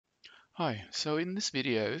Hi, so in this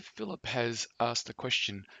video, Philip has asked the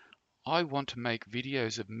question, I want to make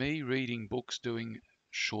videos of me reading books, doing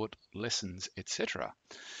short lessons, etc.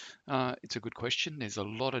 It's a good question. There's a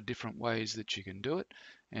lot of different ways that you can do it,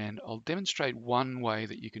 and I'll demonstrate one way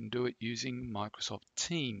that you can do it using Microsoft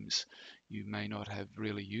Teams. You may not have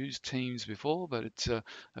really used Teams before, but it's a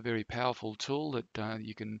very powerful tool that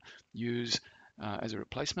you can use as a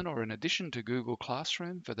replacement or in addition to Google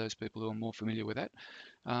Classroom for those people who are more familiar with that.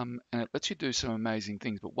 And it lets you do some amazing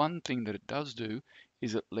things. But one thing that it does do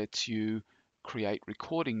is it lets you create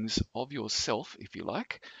recordings of yourself, if you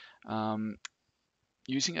like, um,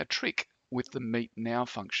 using a trick with the Meet Now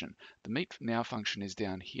function. The Meet Now function is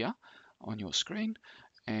down here on your screen.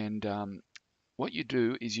 And what you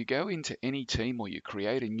do is you go into any team or you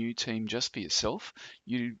create a new team just for yourself.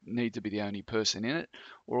 You need to be the only person in it.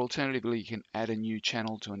 Or alternatively, you can add a new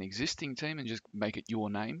channel to an existing team and just make it your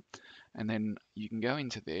name. And then you can go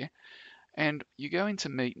into there and you go into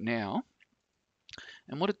Meet Now,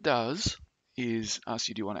 and what it does is ask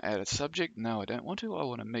you, do you want to add a subject? No, I don't want to. I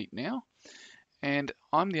want to meet now. And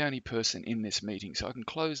I'm the only person in this meeting, so I can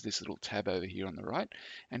close this little tab over here on the right.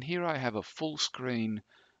 And here I have a full screen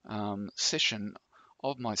session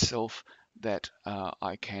of myself that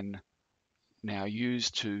I can now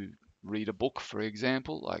use to read a book, for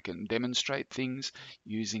example. I can demonstrate things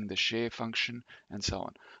using the share function and so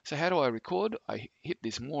on. So how do I record? I hit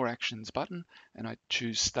this more actions button and I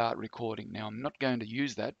choose start recording. Now I'm not going to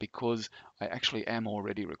use that because I actually am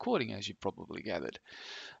already recording, as you've probably gathered.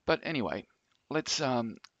 But anyway, let's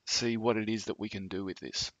see what it is that we can do with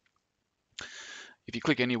this. If you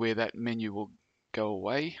click anywhere, that menu will go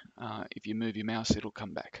away. If you move your mouse, it'll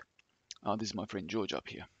come back. This is my friend George up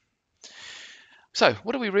here. So,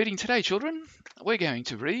 what are we reading today, children? We're going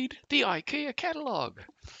to read the IKEA catalogue.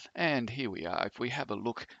 And here we are. If we have a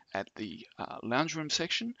look at the lounge room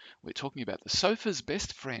section, we're talking about the sofa's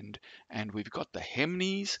best friend. And we've got the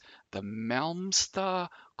Hemnes, the Malmstar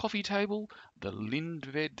coffee table, the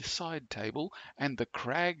Lindved side table, and the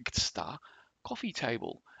Kragsta coffee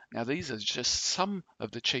table. Now, these are just some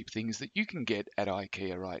of the cheap things that you can get at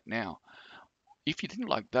IKEA right now. If you didn't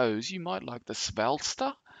like those, you might like the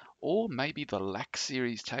Svalsta or maybe the Lack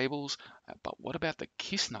series tables. But what about the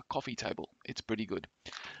Kistner coffee table? It's pretty good.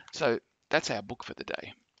 So that's our book for the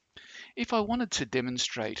day. If I wanted to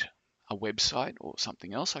demonstrate a website or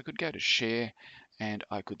something else, I could go to share and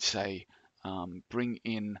I could say bring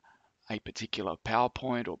in a particular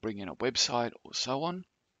PowerPoint or bring in a website or so on.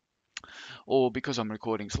 Or because I'm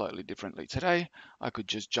recording slightly differently today, I could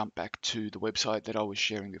just jump back to the website that I was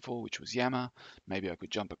sharing before, which was Yammer. Maybe I could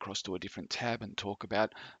jump across to a different tab and talk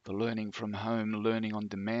about the learning from home, learning on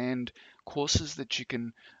demand courses that you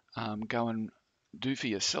can go and do for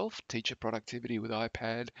yourself. Teacher productivity with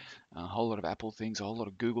iPad, a whole lot of Apple things, a whole lot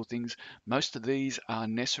of Google things. Most of these are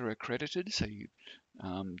NESA accredited, so you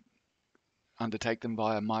um, undertake them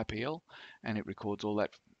via MyPL and it records all that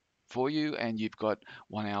for you, and you've got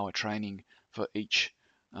 1 hour training for each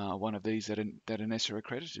one of these that are NESA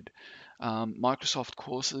accredited. Microsoft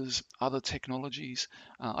courses, other technologies.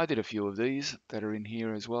 I did a few of these that are in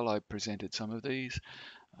here as well. I presented some of these.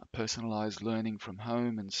 Personalized learning from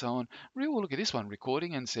home and so on. Real, look at this one,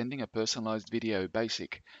 recording and sending a personalized video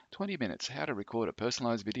basic. 20 minutes, how to record a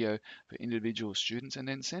personalized video for individual students and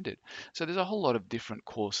then send it. So there's a whole lot of different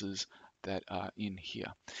courses that are in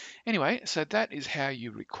here. Anyway, so that is how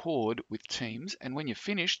you record with Teams. And when you're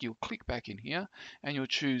finished, you'll click back in here and you'll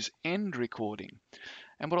choose end recording.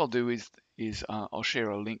 And what I'll do is I'll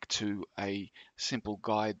share a link to a simple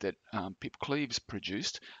guide that Pip Cleaves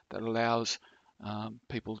produced that allows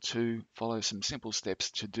people to follow some simple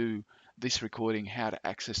steps to do this recording, how to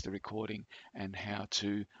access the recording, and how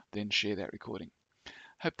to then share that recording.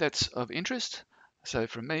 Hope that's of interest. So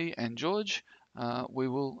from me and George, we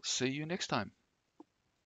will see you next time.